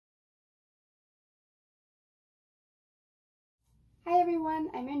Hi everyone,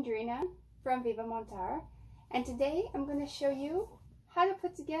 I'm Andrina from Viva Montar, and today I'm going to show you how to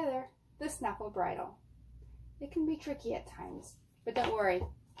put together the snaffle bridle. It can be tricky at times, but don't worry,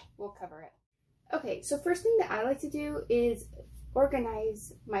 we'll cover it. Okay, so first thing that I like to do is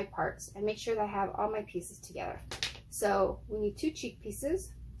organize my parts and make sure that I have all my pieces together. So we need 2 cheek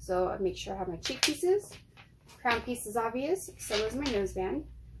pieces, so I make sure I have my cheek pieces. Crown piece is obvious, so is my noseband.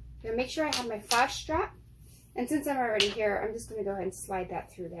 I'm going to make sure I have my flash strap. And since I'm already here, I'm just going to go ahead and slide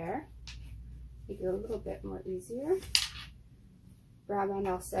that through there. Make it a little bit more easier. Brow band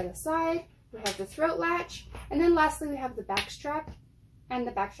all set aside. We have the throat latch. And then lastly, we have the back strap and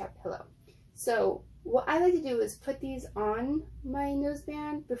the back strap pillow. So what I like to do is put these on my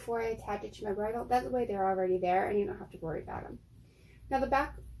noseband before I attach it to my bridle. That way they're already there and you don't have to worry about them. Now the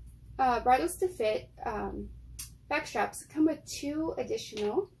back bridles to fit back straps come with 2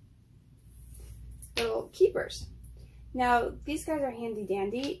 additional little keepers. Now these guys are handy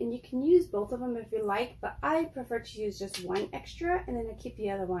dandy and you can use both of them if you like, but I prefer to use just one extra and then I keep the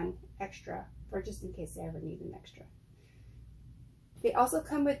other one extra for just in case I ever need an extra. They also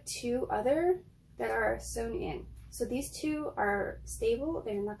come with 2 other that are sewn in. So these 2 are stable,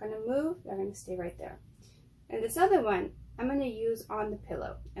 they're not going to move, they're going to stay right there. And this other one I'm going to use on the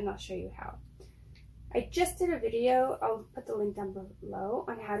pillow and I'll show you how. I just did a video, I'll put the link down below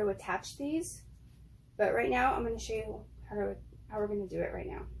on how to attach these. But right now, I'm going to show you how we're going to do it right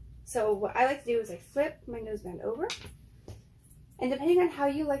now. So what I like to do is I flip my noseband over. And depending on how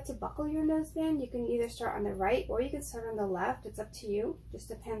you like to buckle your noseband, you can either start on the right or you can start on the left. It's up to you. Just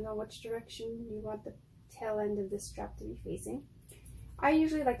depends on which direction you want the tail end of this strap to be facing. I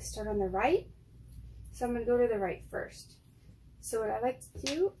usually like to start on the right. So I'm going to go to the right first. So what I like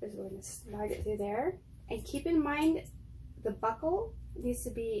to do is we're going to slide it through there. And keep in mind, the buckle needs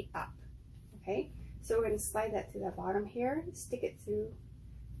to be up. Okay? So we're going to slide that through the bottom here, stick it through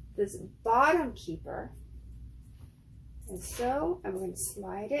this bottom keeper, and we're going to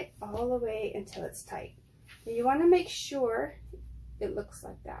slide it all the way until it's tight. And you want to make sure it looks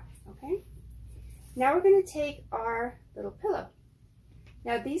like that, okay? Now we're going to take our little pillow.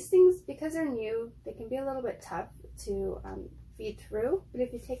 Now these things, because they're new, they can be a little bit tough to feed through, but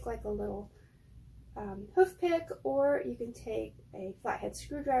if you take like a little hoof pick, or you can take a flathead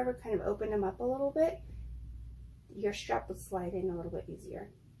screwdriver, kind of open them up a little bit, your strap will slide in a little bit easier.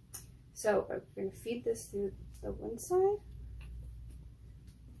 So we're going to feed this through the one side,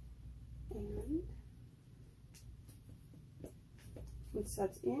 and once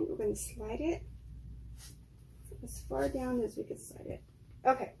that's in, we're going to slide it as far down as we can slide it.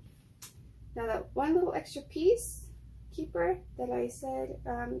 Okay, now that one little extra piece keeper that I said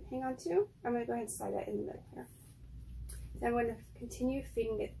hang on to, I'm going to go ahead and slide that in the middle here. Then I'm going to continue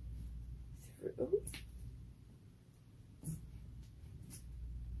feeding it through.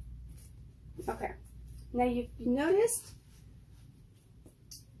 Okay, now you noticed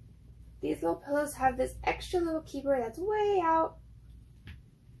these little pillows have this extra little keeper that's way out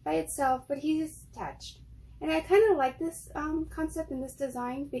by itself, but he's attached. And I kind of like this concept and this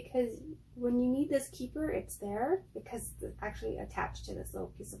design because when you need this keeper, it's there because it's actually attached to this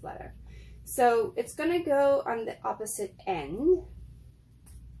little piece of leather. So it's going to go on the opposite end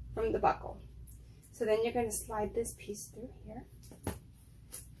from the buckle. So then you're going to slide this piece through here.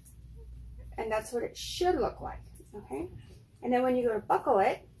 And that's what it should look like, okay? And then when you go to buckle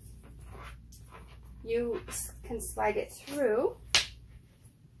it, you can slide it through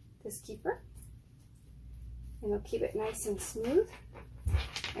this keeper. And you'll keep it nice and smooth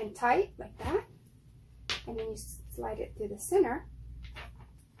and tight like that. And then you slide it through the center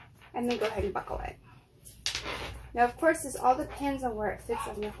and then go ahead and buckle it. Now, of course, this all depends on where it fits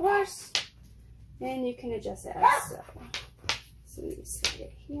on your horse, and you can adjust it as so. So you slide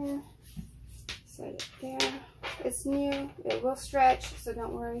it here, slide it there. It's new, it will stretch, so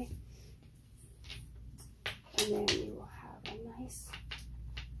don't worry. And then you will have a nice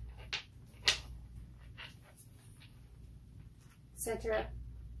center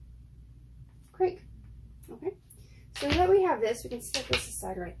crank. Okay, so now that we have this, we can set this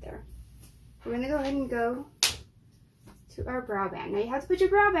aside right there. We're going to go ahead and go to our brow band. Now you have to put your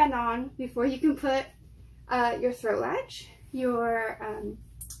brow band on before you can put your throat latch, your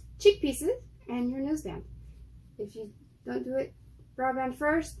cheek pieces, and your noseband. If you don't do it brow band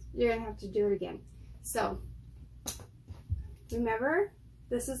first, you're going to have to do it again. So remember,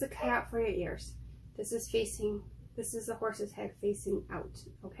 this is the cutout for your ears. This is the horse's head facing out,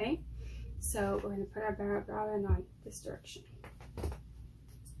 okay? So we're going to put our brow band on this direction.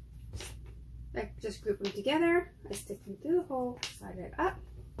 I just group them together. I stick them through the hole, slide it up.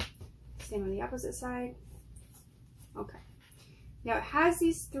 Same on the opposite side. Okay. Now it has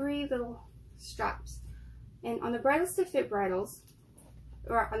these 3 little straps, and on the bridles to fit bridles,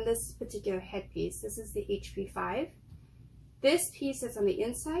 or on this particular headpiece, this is the HP5. This piece that's on the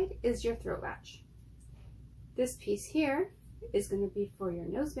inside is your throat latch. This piece here is going to be for your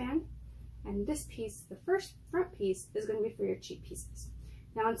noseband, and this piece, the front piece, is going to be for your cheek pieces.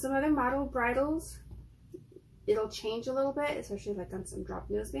 Now on some other model bridles, it'll change a little bit, especially like on some drop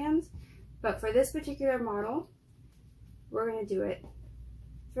nosebands, but for this particular model, we're going to do it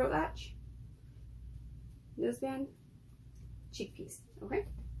throat latch, noseband, cheek piece, okay?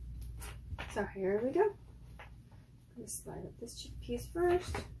 So here we go. I'm going to slide up this cheek piece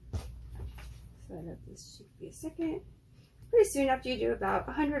first, slide up this cheek piece second. Pretty soon after you do about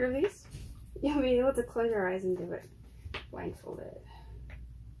 100 of these, you'll be able to close your eyes and do it blindfolded.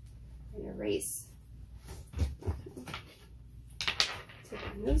 And erase. Take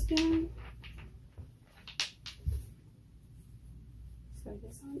our noseband. Slide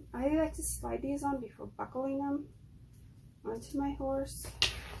this on. I like to slide these on before buckling them onto my horse,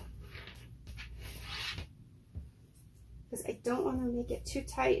 because I don't want to make it too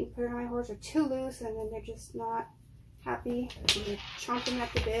tight and put it on my horse, or too loose and then they're just not happy and they're chomping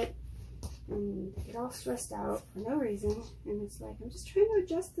at the bit and they get all stressed out for no reason, and it's like, I'm just trying to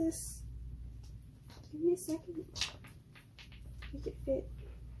adjust this. Give me a second. Make it fit.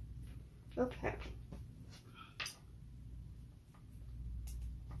 Okay.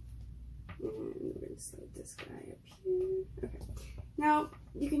 And we're going to slide this guy up here. Okay. Now,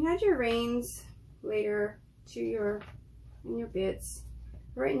 you can add your reins later to your bits.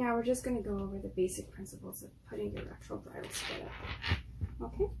 Right now, we're just going to go over the basic principles of putting your actual bridles together.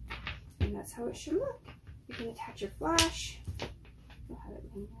 Okay? And that's how it should look. You can attach your flash. You'll have it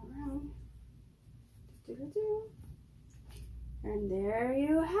laying around. And there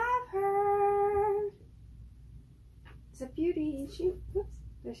you have her. It's a beauty, isn't she? Oops,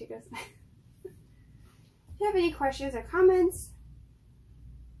 there she goes. If you have any questions or comments,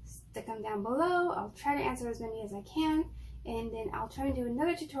 stick them down below. I'll try to answer as many as I can, and then I'll try to do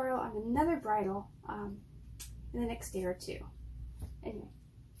another tutorial on another bridle in the next day or 2. Anyway,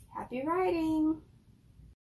 happy riding!